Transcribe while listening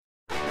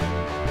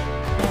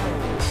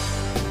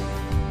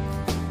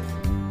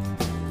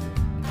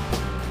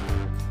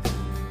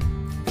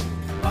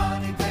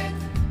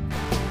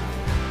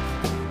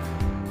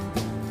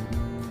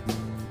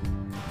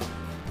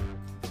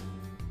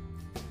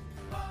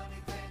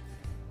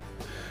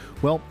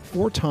Well,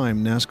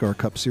 four-time NASCAR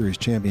Cup Series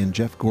champion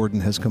Jeff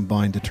Gordon has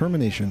combined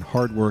determination,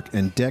 hard work,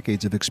 and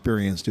decades of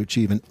experience to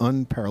achieve an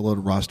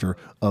unparalleled roster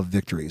of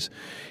victories.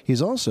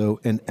 He's also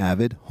an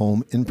avid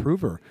home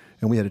improver,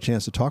 and we had a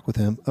chance to talk with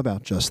him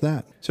about just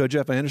that. So,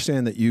 Jeff, I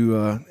understand that you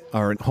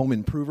are a home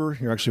improver.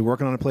 You're actually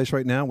working on a place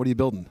right now. What are you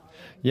building?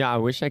 Yeah, I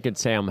wish I could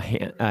say I'm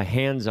a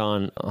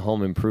hands-on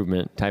home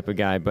improvement type of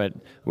guy, but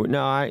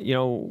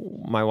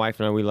no, my wife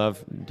and I, we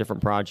love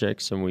different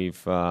projects, and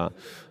we've,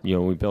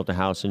 we built a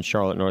house in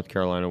Charlotte, North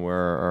Carolina,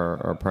 where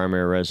our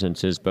primary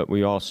residence is, but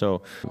we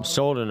also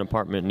sold an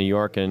apartment in New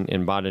York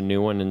and bought a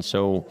new one, and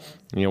so,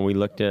 we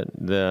looked at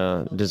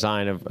the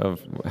design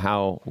of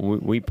how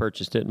we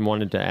purchased it and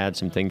wanted to add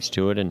some things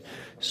to it and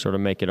sort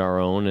of make it our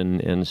own,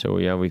 and so,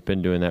 yeah, we've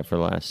been doing that for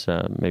the last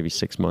maybe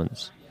 6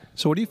 months.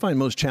 So what do you find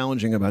most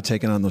challenging about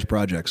taking on those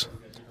projects?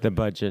 The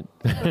budget.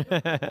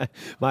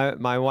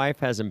 My wife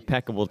has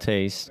impeccable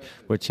taste,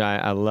 which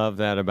I love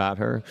that about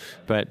her.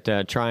 But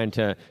trying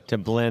to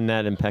blend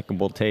that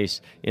impeccable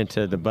taste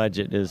into the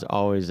budget is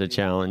always a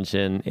challenge.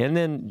 And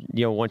then,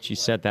 once you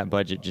set that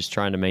budget, just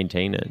trying to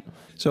maintain it.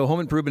 So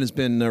home improvement has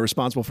been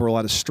responsible for a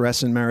lot of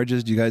stress in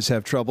marriages. Do you guys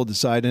have trouble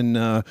deciding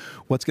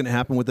what's going to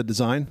happen with the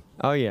design?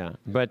 Oh, yeah.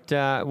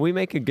 But we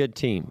make a good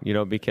team,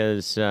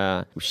 because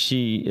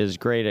she is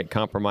great at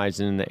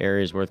compromising in the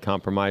areas worth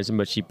compromising,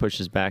 but she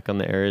pushes back on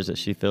the areas that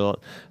she feels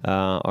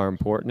are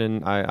important,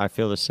 and I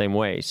feel the same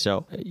way.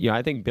 So,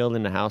 I think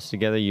building a house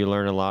together, you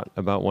learn a lot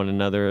about one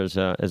another as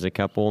a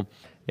couple.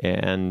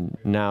 And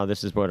now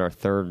this is our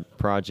third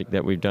project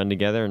that we've done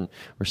together, and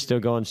we're still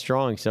going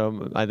strong.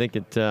 So I think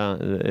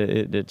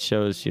it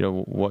shows,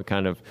 what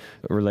kind of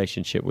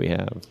relationship we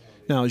have.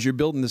 Now, as you're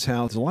building this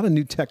house, there's a lot of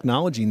new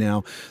technology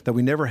now that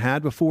we never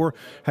had before.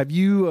 Have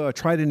you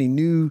tried any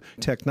new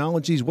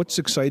technologies? What's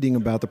exciting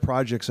about the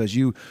projects as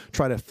you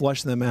try to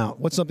flesh them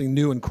out? What's something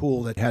new and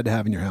cool that you had to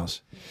have in your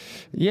house?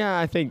 Yeah,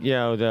 I think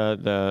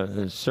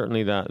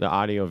certainly the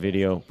audio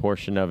video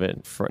portion of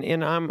it,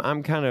 and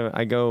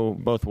I go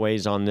both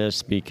ways on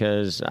this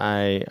because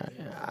I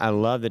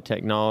love the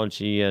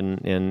technology and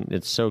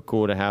it's so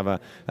cool to have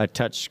a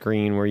touch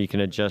screen where you can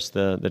adjust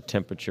the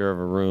temperature of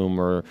a room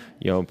or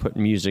put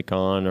music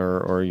on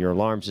or your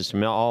alarm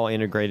system, all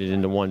integrated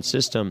into one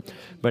system.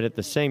 But at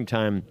the same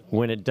time,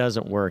 when it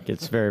doesn't work,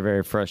 it's very,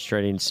 very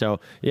frustrating. So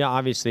yeah,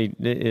 obviously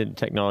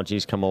technology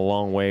has come a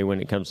long way when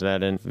it comes to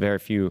that, and very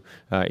few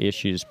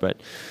issues.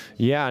 But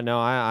yeah, no,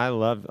 I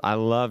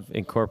love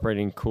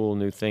incorporating cool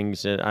new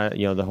things.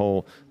 The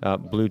whole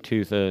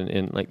Bluetooth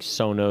and like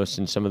Sonos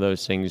and some of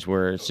those things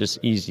where it's just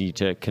easy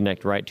to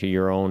connect right to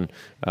your own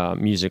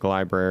music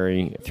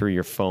library through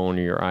your phone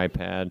or your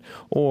iPad,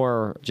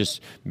 or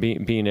just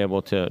being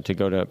able to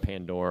go to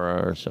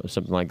Pandora or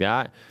something like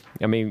that.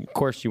 I mean, of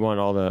course, you want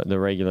all the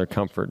regular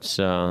comforts,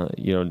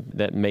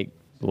 that make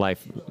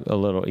life a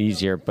little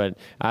easier, but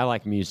I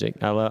like music.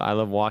 I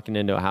love walking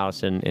into a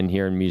house and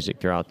hearing music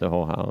throughout the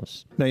whole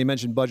house. Now, you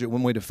mentioned budget.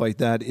 One way to fight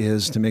that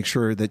is to make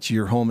sure that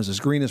your home is as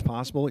green as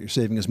possible. You're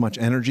saving as much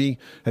energy.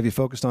 Have you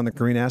focused on the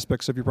green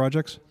aspects of your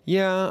projects?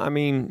 Yeah, I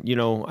mean,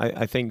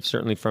 I think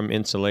certainly from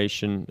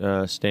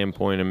insulation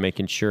standpoint and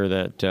making sure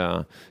that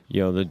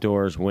the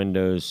doors,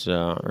 windows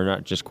are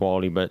not just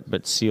quality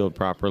but sealed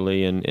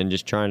properly, and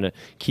just trying to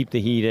keep the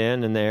heat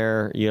in and the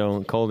air,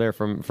 cold air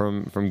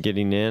from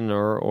getting in,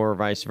 or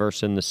vice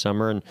versa in the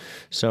summer. And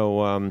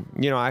so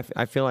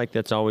I feel like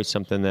that's always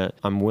something that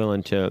I'm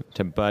willing to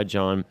budge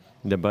on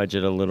the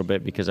budget a little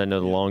bit, because I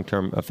know the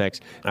long-term effects.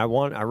 I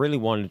really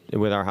wanted,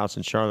 with our house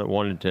in Charlotte,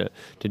 wanted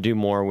to do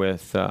more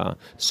with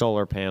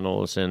solar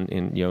panels and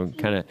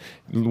kind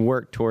of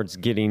work towards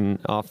getting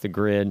off the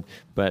grid,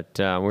 but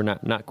we're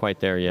not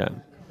quite there yet.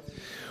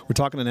 We're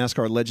talking to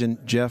NASCAR legend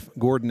Jeff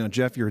Gordon. Now,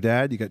 Jeff, you're a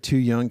dad. You got 2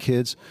 young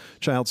kids.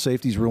 Child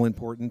safety is real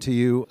important to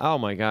you. Oh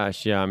my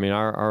gosh, yeah. I mean,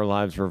 our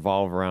lives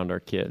revolve around our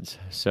kids.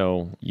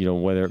 So,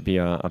 whether it be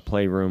a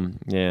playroom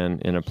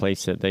and a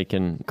place that they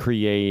can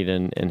create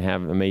and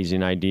have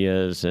amazing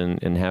ideas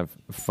and have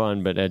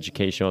fun but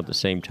educational at the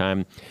same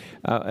time,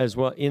 as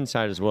well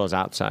inside as well as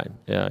outside.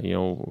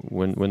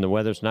 When the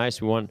weather's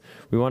nice, we want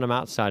them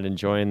outside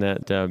enjoying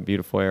that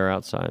beautiful air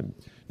outside.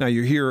 Now,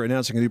 you're here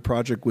announcing a new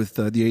project with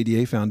the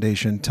ADA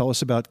Foundation. Tell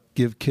us about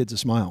Give Kids a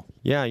Smile.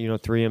 Yeah,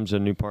 3M's a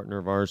new partner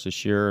of ours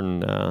this year,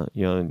 and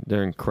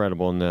they're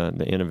incredible in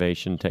the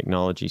innovation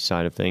technology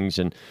side of things.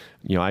 And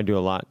I do a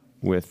lot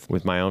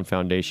with my own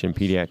foundation,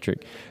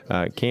 pediatric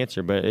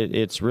cancer, but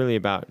it's really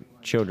about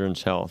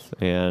children's health,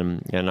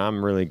 and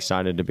I'm really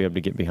excited to be able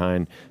to get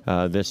behind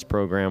this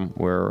program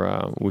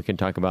where we can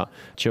talk about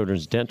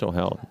children's dental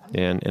health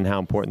and how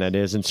important that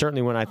is. And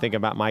certainly when I think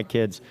about my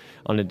kids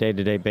on a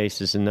day-to-day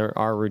basis, and there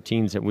are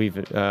routines that we've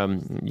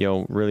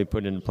really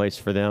put into place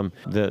for them,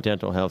 the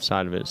dental health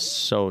side of it is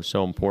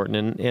so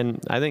important.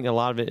 And I think a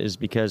lot of it is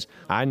because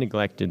I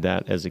neglected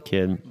that as a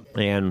kid.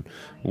 and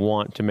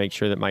want to make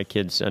sure that my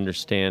kids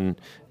understand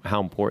how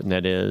important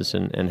that is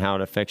and how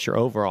it affects your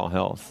overall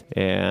health.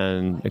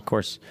 And of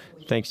course,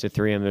 thanks to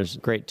 3M, there's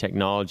great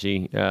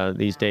technology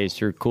these days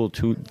through cool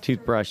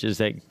toothbrushes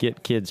that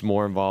get kids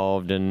more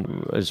involved,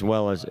 and as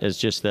well as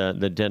just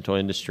the dental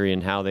industry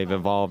and how they've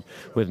evolved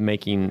with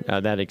making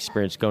that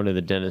experience going to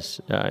the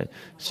dentist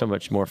so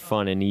much more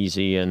fun and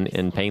easy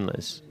and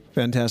painless.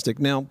 Fantastic.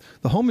 Now,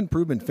 the home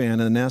improvement fan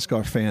and the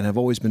NASCAR fan have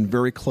always been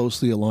very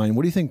closely aligned.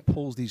 What do you think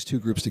pulls these two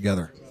groups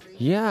together?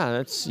 Yeah,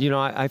 that's,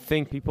 I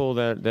think people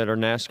that are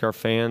NASCAR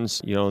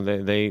fans,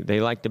 they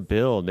like to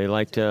build. They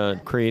like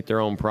to create their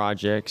own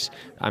projects.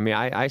 I mean,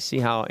 I see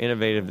how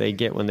innovative they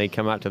get when they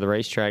come out to the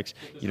racetracks,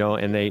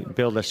 and they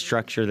build a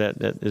structure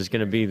that is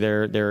going to be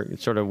their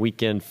sort of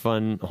weekend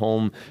fun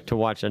home to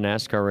watch a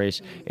NASCAR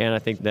race. And I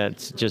think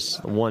that's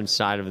just one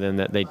side of them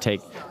that they take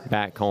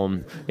back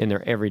home in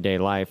their everyday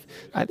life.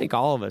 I think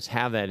all of us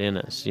have that in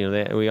us.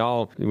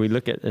 We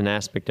look at an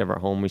aspect of our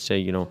home. We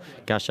say,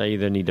 gosh, I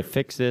either need to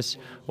fix this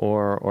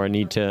or I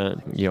need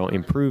to,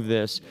 improve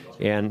this.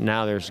 And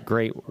now there's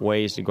great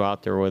ways to go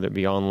out there, whether it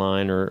be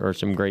online or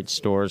some great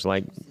stores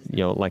like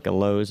a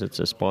Lowe's. It's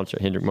a sponsor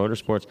of Hendrick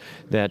Motorsports,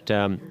 that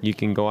you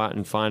can go out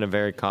and find a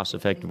very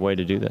cost-effective way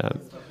to do that.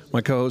 My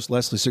co-host,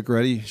 Leslie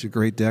Segretti, she's a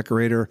great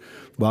decorator.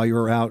 While you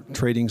were out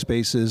trading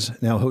spaces,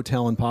 now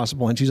Hotel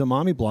Impossible, and she's a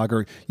mommy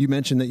blogger. You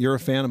mentioned that you're a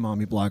fan of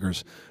mommy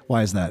bloggers.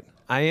 Why is that?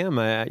 I am.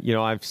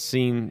 I've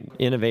seen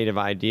innovative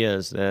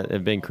ideas that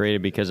have been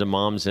created because of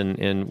moms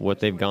and what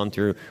they've gone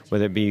through,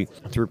 whether it be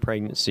through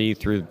pregnancy,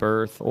 through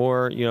birth,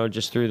 or,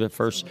 just through the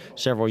first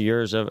several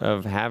years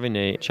of having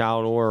a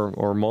child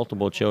or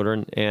multiple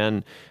children.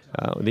 And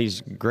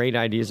these great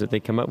ideas that they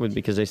come up with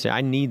because they say,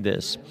 I need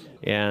this.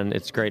 And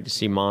it's great to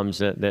see moms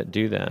that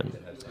do that.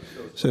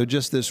 So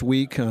just this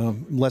week,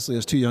 Leslie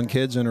has 2 young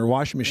kids and her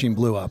washing machine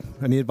blew up.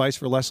 Any advice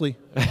for Leslie?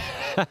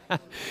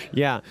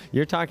 Yeah,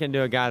 you're talking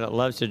to a guy that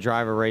loves to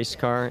drive a race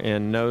car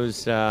and knows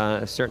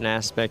certain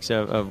aspects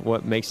of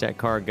what makes that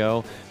car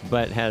go,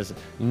 but has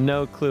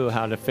no clue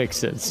how to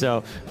fix it.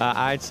 So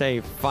I'd say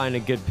find a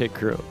good pit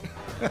crew.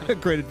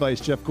 Great advice,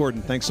 Jeff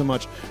Gordon. Thanks so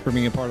much for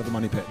being a part of the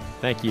Money Pit.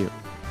 Thank you.